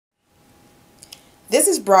This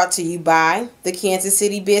is brought to you by the Kansas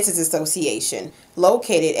City Business Association,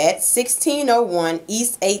 located at 1601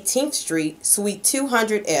 East 18th Street, Suite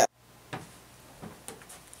 200F.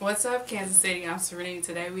 What's up, Kansas City? I'm Serenity.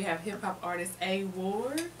 Today we have hip-hop artist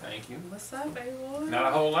A.Ward. Thank you. What's up, A.Ward? Not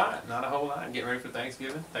a whole lot. Not a whole lot. I'm getting ready for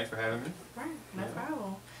Thanksgiving. Thanks for having me. Right, no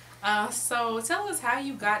problem. So tell us how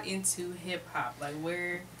you got into hip-hop. Like,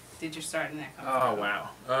 where did you start in that come from? Oh,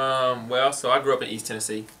 wow. Well, so I grew up in East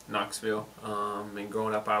Tennessee, Knoxville. And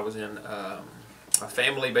growing up I was in a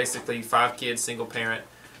family, basically 5 kids, single parent.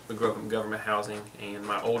 We grew up in government housing, and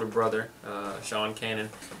my older brother, Sean Cannon,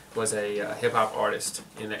 was a hip-hop artist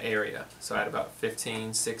in the area. So at about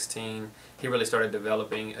 15, 16, he really started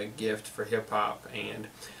developing a gift for hip-hop, and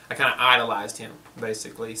I kind of idolized him,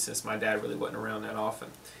 basically, since my dad really wasn't around that often.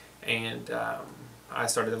 And I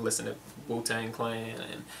started to listen to Wu-Tang Clan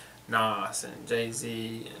and Nas and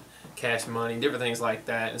Jay-Z and Cash Money, different things like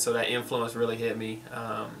that, and so that influence really hit me,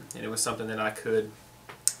 and it was something that I could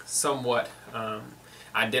somewhat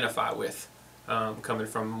identify with, coming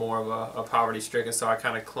from more of a poverty-stricken, so I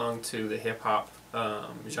kind of clung to the hip-hop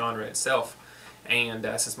genre itself. And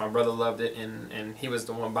since my brother loved it, and he was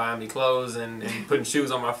the one buying me clothes and putting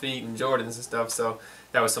shoes on my feet and Jordans and stuff, so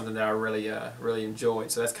that was something that I really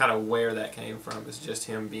enjoyed. So that's kind of where that came from. It's just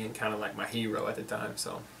him being kind of like my hero at the time.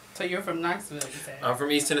 So you're from Knoxville, you said? I'm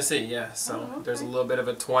from East Tennessee, yeah. So okay. There's a little bit of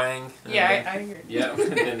a twang. Yeah, I hear it. Yeah,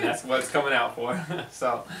 and that's what it's coming out for.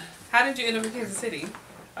 So how did you end up in Kansas City?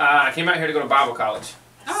 I came out here to go to Bible college.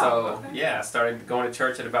 Oh, so okay. yeah, I started going to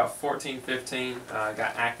church at about 14, 15.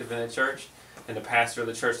 Got active in the church, and the pastor of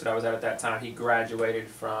the church that I was at that time, he graduated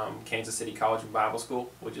from Kansas City College and Bible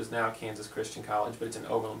School, which is now Kansas Christian College, but it's in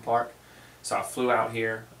Overland Park. So I flew out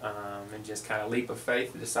here and just kind of leap of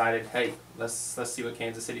faith, decided, hey, let's see what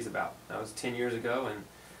Kansas City's about. That was 10 years ago, and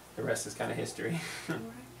the rest is kind of history.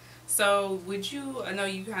 So would you, I know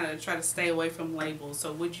you kind of try to stay away from labels,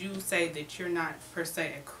 so would you say that you're not per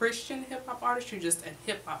se a Christian hip-hop artist, you're just a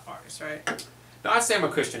hip-hop artist, right? No, I'd say I'm a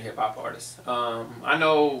Christian hip-hop artist. I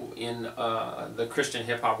know in the Christian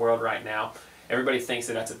hip-hop world right now, everybody thinks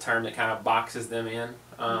that that's a term that kind of boxes them in,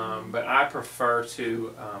 but I prefer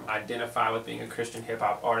to identify with being a Christian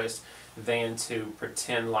hip-hop artist than to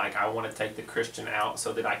pretend like I want to take the Christian out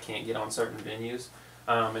so that I can't get on certain venues.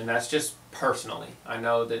 And that's just personally. I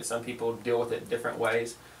know that some people deal with it different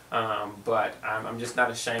ways, but I'm just not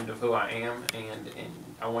ashamed of who I am, and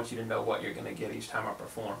I want you to know what you're going to get each time I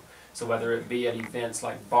perform. So whether it be at events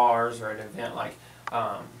like bars or an event like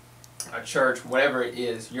a church, whatever it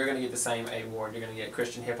is, you're going to get the same A.Ward. You're going to get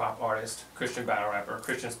Christian hip-hop artist, Christian battle rapper,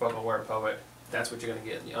 Christian spoken word poet. That's what you're going to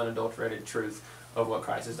get, the unadulterated truth of what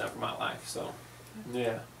Christ has done for my life. So,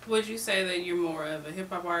 yeah. Would you say that you're more of a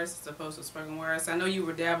hip-hop artist as opposed to spoken word artist? I know you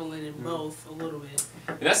were dabbling in both a little bit.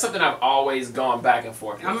 And that's something I've always gone back and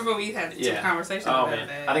forth with. I remember we had two conversations about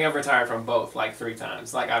that. I think I've retired from both like 3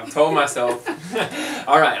 times. Like I've told myself,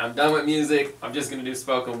 all right, I'm done with music. I'm just going to do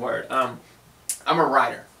spoken word. I'm a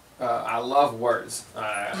writer. I love words.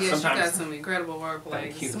 Yes, you got some incredible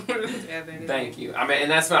wordplay. Thank you. Thank you. I mean,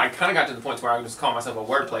 and that's when I kind of got to the point where I would just call myself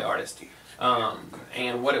a wordplay artist.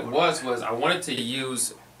 And what it was I wanted to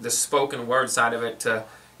use the spoken word side of it to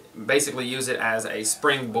basically use it as a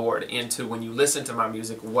springboard into, when you listen to my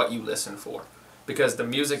music, what you listen for. Because the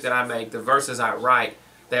music that I make, the verses I write,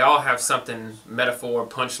 they all have something metaphor,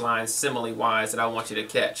 punchline, simile-wise that I want you to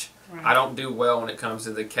catch. Right. I don't do well when it comes to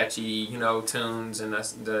the catchy, tunes and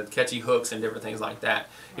the catchy hooks and different things like that.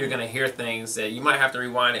 You're going to hear things that you might have to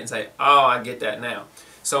rewind it and say, oh, I get that now.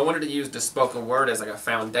 So I wanted to use the spoken word as like a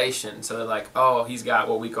foundation, so that like, oh, he's got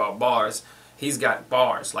what we call bars. He's got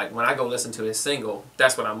bars. Like when I go listen to his single,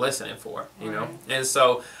 that's what I'm listening for, you know? And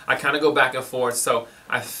so I kind of go back and forth. So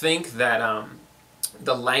I think that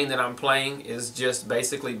the lane that I'm playing is just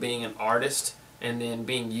basically being an artist and then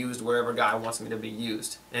being used wherever God wants me to be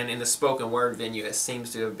used. And in the spoken word venue, it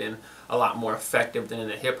seems to have been a lot more effective than in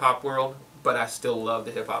the hip-hop world, but I still love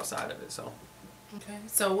the hip-hop side of it, so. Okay,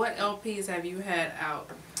 so what LPs have you had out?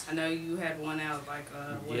 I know you had one out like,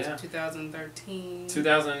 what is it, 2013?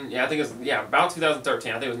 I think it was, about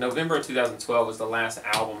 2013. I think it was November of 2012 was the last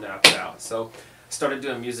album that I put out. So I started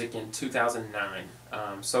doing music in 2009.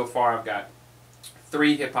 So far I've got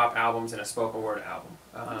 3 hip-hop albums and a spoken word album.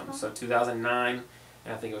 So 2009,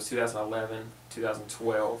 and I think it was 2011,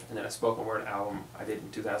 2012, and then a spoken word album I did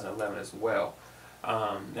in 2011 as well.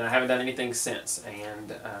 And I haven't done anything since,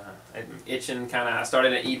 and I'm itching I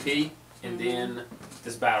started an EP, and then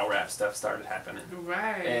this battle rap stuff started happening.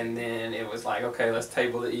 Right. And then it was like, okay, let's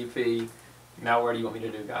table the EP. Now where do you want me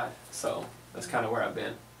to do, God? So that's kind of where I've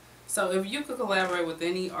been. So if you could collaborate with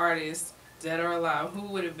any artist dead or alive, who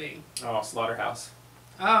would it be? Oh, Slaughterhouse.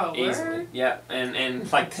 Oh, easily. word? Yeah,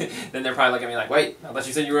 and like then they're probably looking at me like, wait, I thought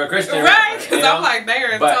you said you were a Christian. Right, because You know? I'm like, they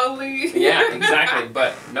are totally... Yeah, exactly.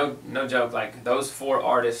 But no joke, like those four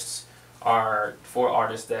artists are four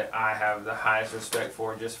artists that I have the highest respect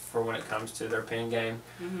for, just for when it comes to their pen game.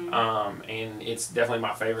 And it's definitely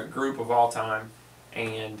my favorite group of all time.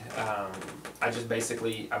 And I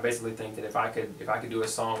basically think that if I could do a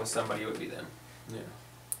song with somebody, it would be them. Yeah.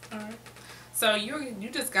 All right. So you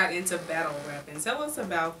just got into battle rapping. Tell us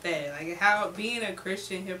about that. Like how being a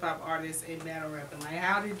Christian hip hop artist in battle rapping. Like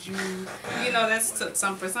how did you? You know, that's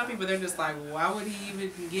for some people they're just like, why would he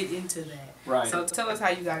even get into that? Right. So tell us how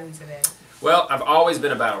you got into that. Well, I've always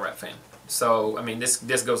been a battle rap fan. So I mean, this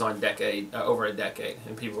goes on over a decade,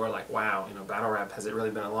 and people are like, "Wow, you know, battle rap, has it really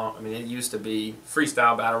been a long?" I mean, it used to be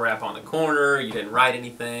freestyle battle rap on the corner. You didn't write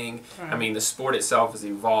anything. Right. I mean, the sport itself has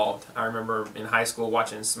evolved. I remember in high school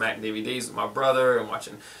watching Smack DVDs with my brother and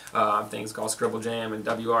watching things called Scribble Jam and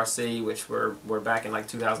WRC, which were back in like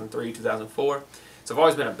 2003, 2004. So I've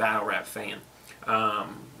always been a battle rap fan.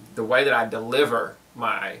 The way that I deliver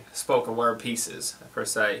my spoken word pieces, per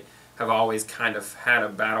se, have always kind of had a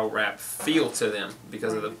battle rap feel to them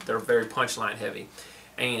because they're very punchline heavy.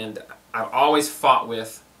 And I've always fought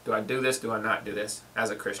with, do I do this, do I not do this as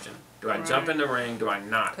a Christian? Do I jump in the ring, do I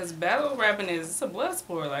not? Because battle rapping it's a blood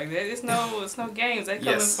sport. Like that, it's no games. They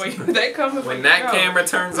coming for you. They coming for you. When that camera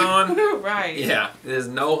turns on, right. Yeah, there's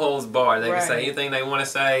no holds barred. They can say Right. anything they want to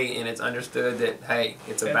say, and it's understood that, hey,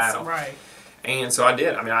 it's a battle. Right. And so I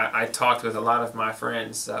did. I mean, I talked with a lot of my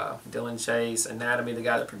friends, Dylan Chase, Anatomy, the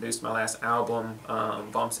guy that produced my last album,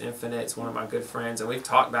 Bumps Infinite, it's one of my good friends, and we've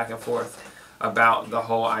talked back and forth about the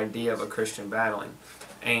whole idea of a Christian battling.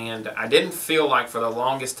 And I didn't feel like for the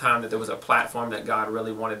longest time that there was a platform that God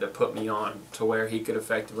really wanted to put me on to where he could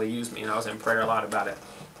effectively use me, and I was in prayer a lot about it.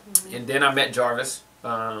 And then I met Jarvis.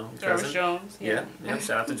 Jarvis Jones. Yeah,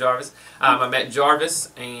 shout out to Jarvis. I met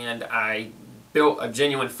Jarvis, and I built a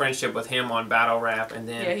genuine friendship with him on battle rap, and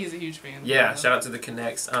then he's a huge fan. Yeah, shout out to the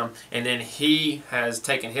Connects. And then he has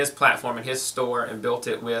taken his platform and his store and built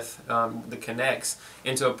it with the Connects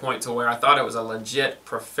into a point to where I thought it was a legit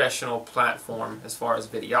professional platform as far as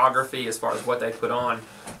videography, as far as what they put on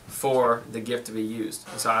for the gift to be used.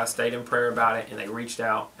 And so I stayed in prayer about it, and they reached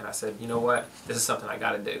out, and I said, you know what, this is something I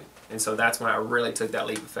got to do. And so that's when I really took that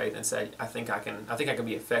leap of faith and said, I think I can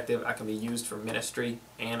be effective. I can be used for ministry,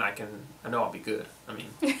 and I know I'll be good. I mean,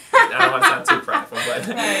 I don't want to sound too prideful,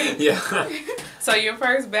 but yeah. So your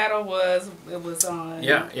first battle was on.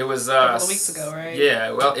 Yeah, it was a couple of weeks ago, right?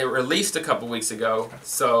 Yeah, well, it released a couple weeks ago.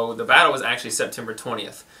 So the battle was actually September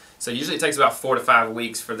 20th. So usually it takes about 4 to 5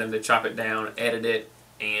 weeks for them to chop it down, edit it,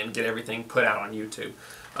 and get everything put out on YouTube.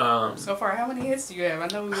 So far, how many hits do you have? I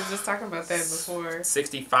know we were just talking about that before.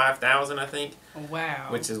 65,000, I think. Wow.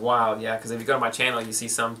 Which is wild, yeah. Because if you go to my channel, you see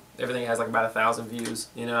everything has like about 1,000 views,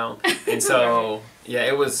 you know. And so, yeah,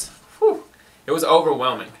 it was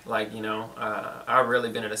overwhelming. Like, you know, I've really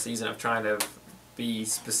been in a season of trying to be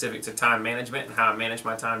specific to time management and how I manage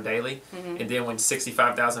my time daily. And then when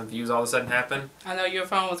 65,000 views all of a sudden happen, I know your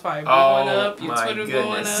phone was probably blowing up, your Twitter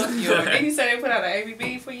goodness. blowing up. Didn't you say they put out an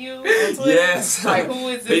ABB for you on Twitter? Yes. Like, who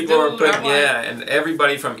is this People dude? are putting, and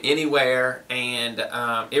everybody from anywhere, and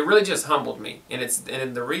it really just humbled me. And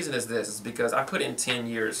the reason is this, is because I put in 10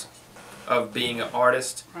 years of being an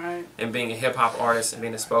artist, right, and being a hip hop artist and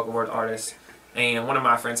being a spoken word artist. And one of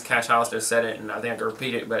my friends, Cash Hollister, said it, and I think I can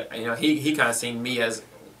repeat it, but you know, he kind of seen me as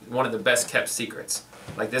one of the best kept secrets.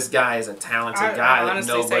 Like, this guy is a talented guy. I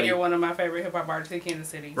honestly say you're one of my favorite hip hop artists in Kansas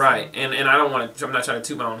City. Right, so. and I don't want to. I'm not trying to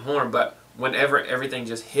toot my own horn, but whenever everything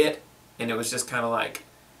just hit, and it was just kind of like,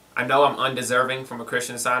 I know I'm undeserving from a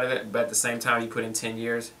Christian side of it, but at the same time, you put in 10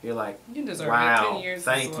 years, you're like, you deserve wow, 10 years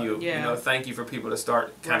thank you. Yeah. You know, thank you for people to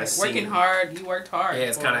start kind of seeing. Working hard, you worked hard. Yeah,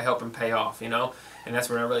 it's kind of helping pay off, you know. And that's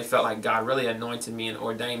when I really felt like God really anointed me and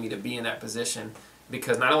ordained me to be in that position,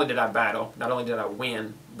 because not only did I battle, not only did I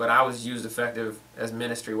win, but I was used effective as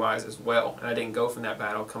ministry-wise as well. And I didn't go from that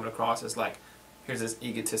battle coming across as like, here's this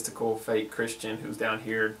egotistical, fake Christian who's down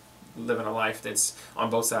here living a life that's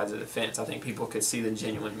on both sides of the fence. I think people could see the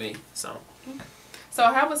genuine me. So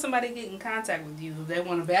how would somebody get in contact with you? If they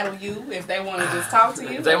want to battle you, if they want to just talk to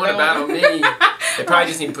you? If they want to battle me, they probably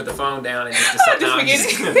just need to put the phone down and just decide.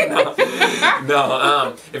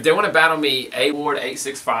 No, if they want to battle me, A.Ward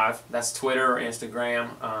 865. That's Twitter or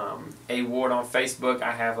Instagram. A.Ward on Facebook.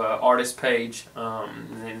 I have an artist page.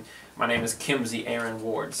 And then my name is Kimsey Aaron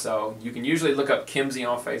Ward. So you can usually look up Kimsey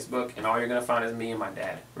on Facebook, and all you're going to find is me and my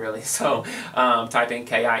dad, really. So type in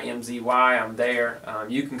KIMZY. I'm there.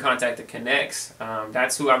 You can contact the Connects.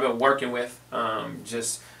 That's who I've been working with.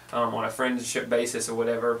 Just on a friendship basis or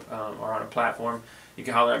whatever, or on a platform, you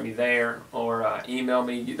can holler at me there or email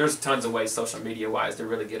me. There's tons of ways, social media wise, to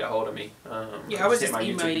really get a hold of me. Yeah, I would just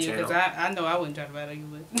email you because I know I wouldn't try to battle you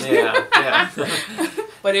with. Yeah.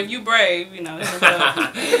 But if you brave, you know.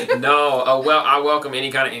 No, well, I welcome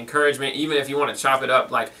any kind of encouragement, even if you want to chop it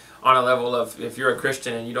up like on a level of if you're a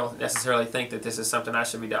Christian and you don't necessarily think that this is something I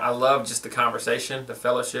should be doing. I love just the conversation, the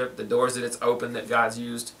fellowship, the doors that it's opened that God's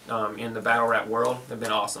used in the battle rap world. They've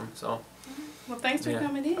been awesome. So. Well, thanks for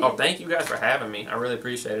coming in. Oh, thank you guys for having me. I really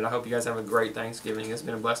appreciate it. I hope you guys have a great Thanksgiving. It's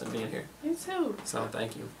been a blessing being here. You too. So,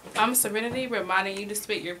 thank you. I'm Serenity, reminding you to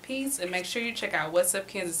spit your piece, and make sure you check out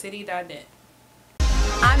whatsupkansascity.net.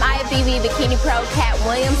 I'm IFBB Bikini Pro Cat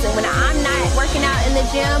Williams, and when I'm not working out in the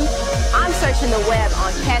gym, I'm searching the web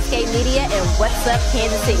on Cascade Media and What's Up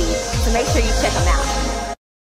Kansas City. So make sure you check them out.